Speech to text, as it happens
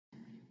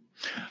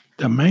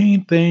The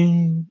main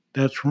thing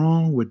that's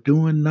wrong with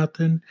doing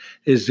nothing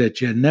is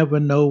that you never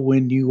know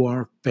when you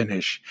are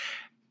finished.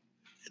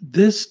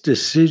 This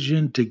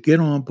decision to get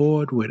on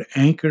board with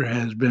Anchor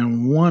has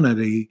been one of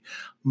the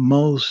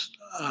most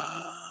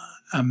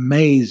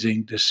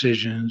amazing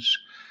decisions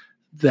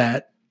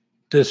that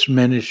this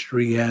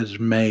ministry has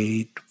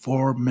made.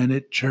 4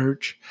 Minute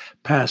Church,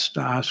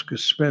 Pastor Oscar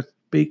Smith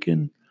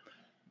speaking.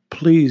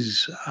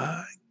 Please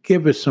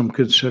give it some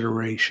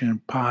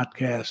consideration.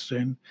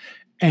 Podcasting.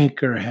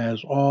 Anchor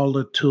has all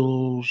the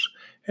tools.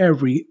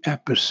 Every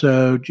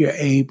episode, you're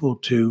able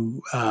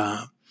to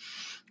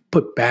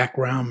put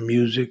background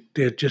music.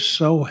 They're just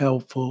so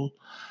helpful.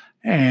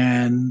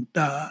 And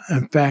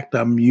in fact,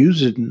 I'm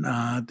using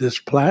this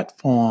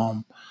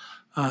platform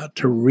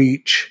to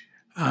reach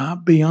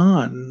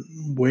beyond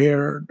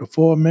where the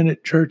 4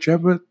 Minute Church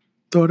ever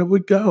thought it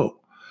would go.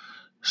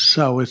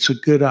 So it's a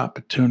good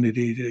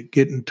opportunity to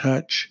get in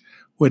touch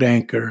with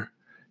Anchor.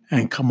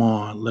 And come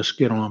on, let's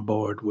get on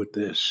board with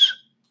this.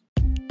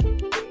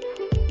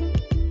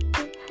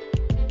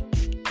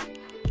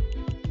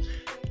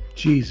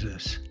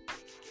 Jesus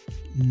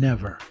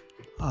never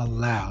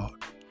allowed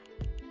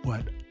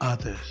what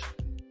others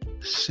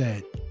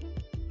said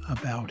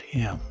about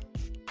him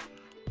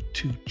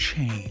to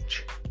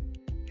change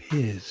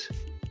his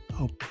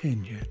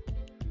opinion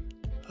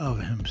of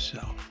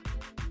himself.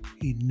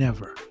 He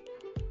never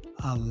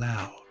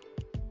allowed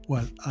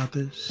what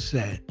others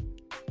said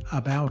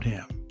about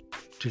him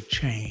to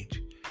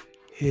change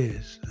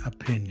his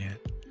opinion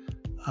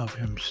of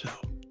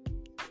himself.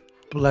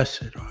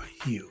 Blessed are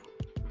you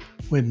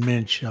when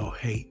men shall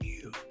hate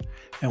you,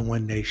 and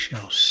when they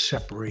shall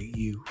separate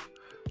you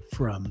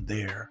from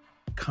their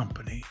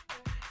company,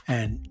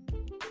 and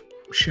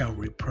shall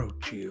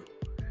reproach you,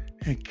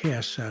 and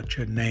cast out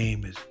your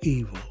name as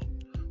evil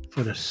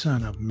for the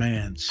Son of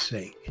Man's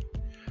sake.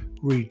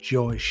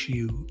 Rejoice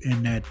you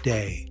in that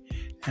day,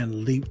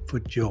 and leap for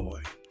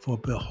joy, for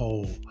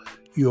behold,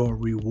 your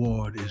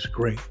reward is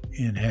great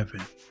in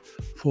heaven.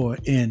 For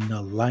in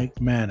the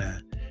like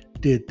manner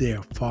did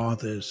their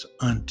fathers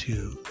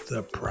unto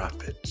the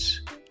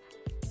prophets.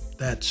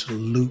 That's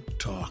Luke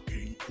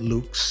talking,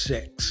 Luke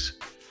 6,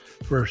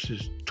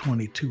 verses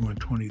 22 and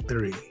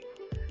 23.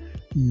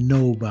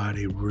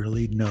 Nobody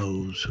really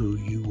knows who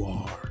you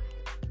are.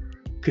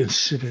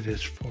 Consider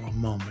this for a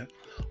moment.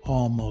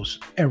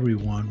 Almost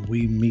everyone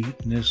we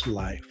meet in this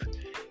life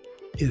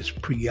is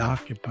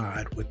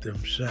preoccupied with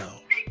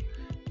themselves.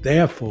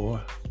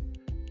 Therefore,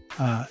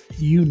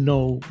 you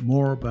know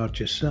more about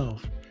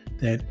yourself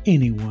than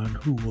anyone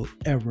who will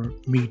ever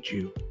meet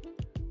you.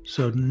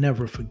 So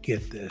never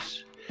forget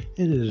this.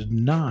 It is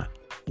not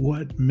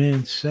what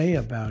men say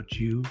about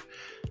you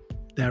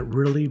that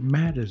really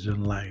matters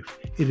in life.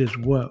 It is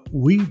what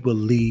we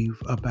believe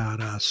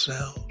about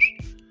ourselves.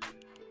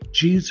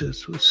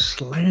 Jesus was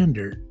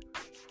slandered.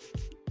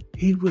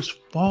 He was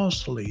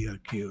falsely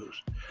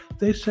accused.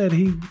 They said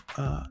he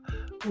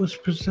was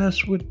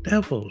possessed with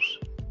devils.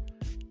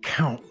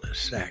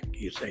 Countless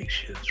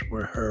accusations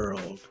were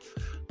hurled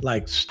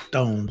like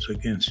stones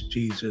against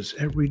Jesus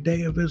every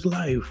day of his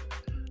life,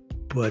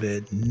 but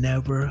it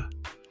never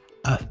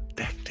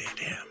affected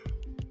him.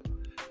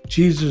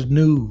 Jesus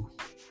knew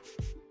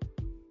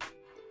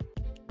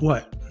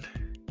what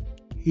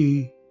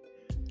he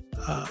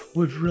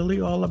was really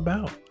all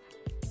about.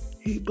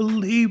 He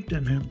believed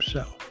in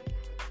himself.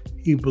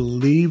 He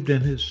believed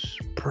in his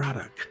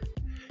product.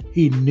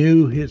 He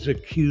knew his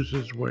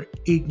accusers were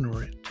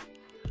ignorant,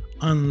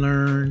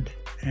 unlearned,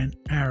 and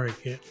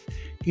arrogant.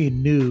 He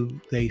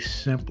knew they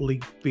simply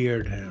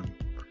feared him.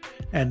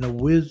 And the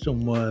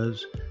wisdom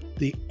was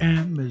the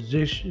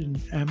ammunition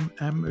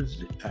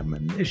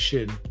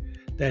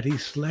that he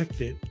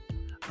selected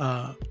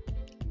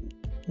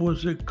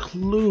was a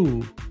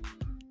clue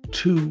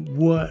to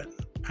what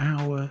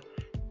our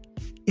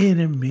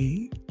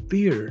enemy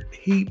feared.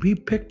 He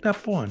picked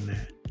up on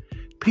that.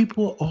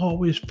 People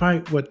always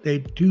fight what they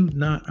do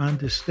not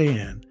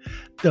understand.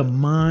 The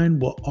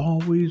mind will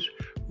always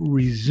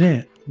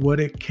resent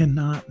what it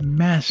cannot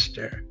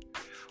master.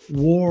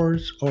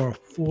 Wars are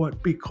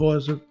fought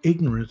because of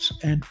ignorance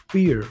and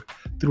fear.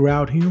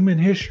 Throughout human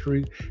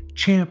history,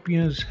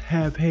 champions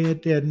have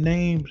had their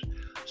names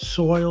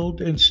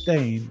soiled and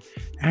stained.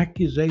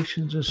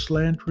 Accusations and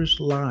slanderous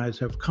lies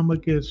have come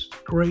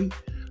against great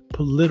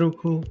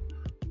political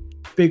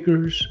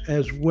figures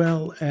as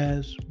well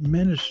as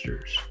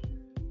ministers.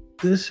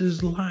 This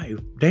is life.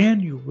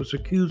 Daniel was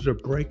accused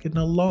of breaking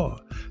the law.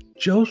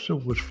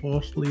 Joseph was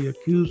falsely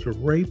accused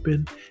of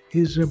raping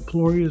his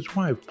employer's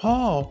wife.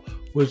 Paul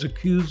was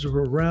accused of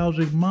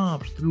arousing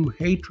mobs through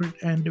hatred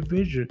and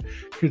division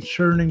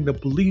concerning the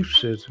belief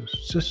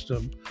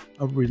system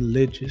of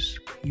religious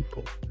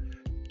people.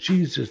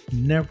 Jesus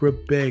never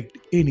begged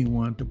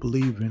anyone to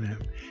believe in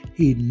him.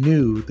 He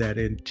knew that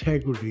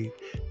integrity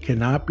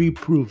cannot be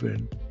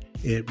proven,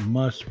 it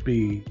must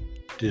be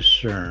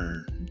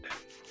discerned.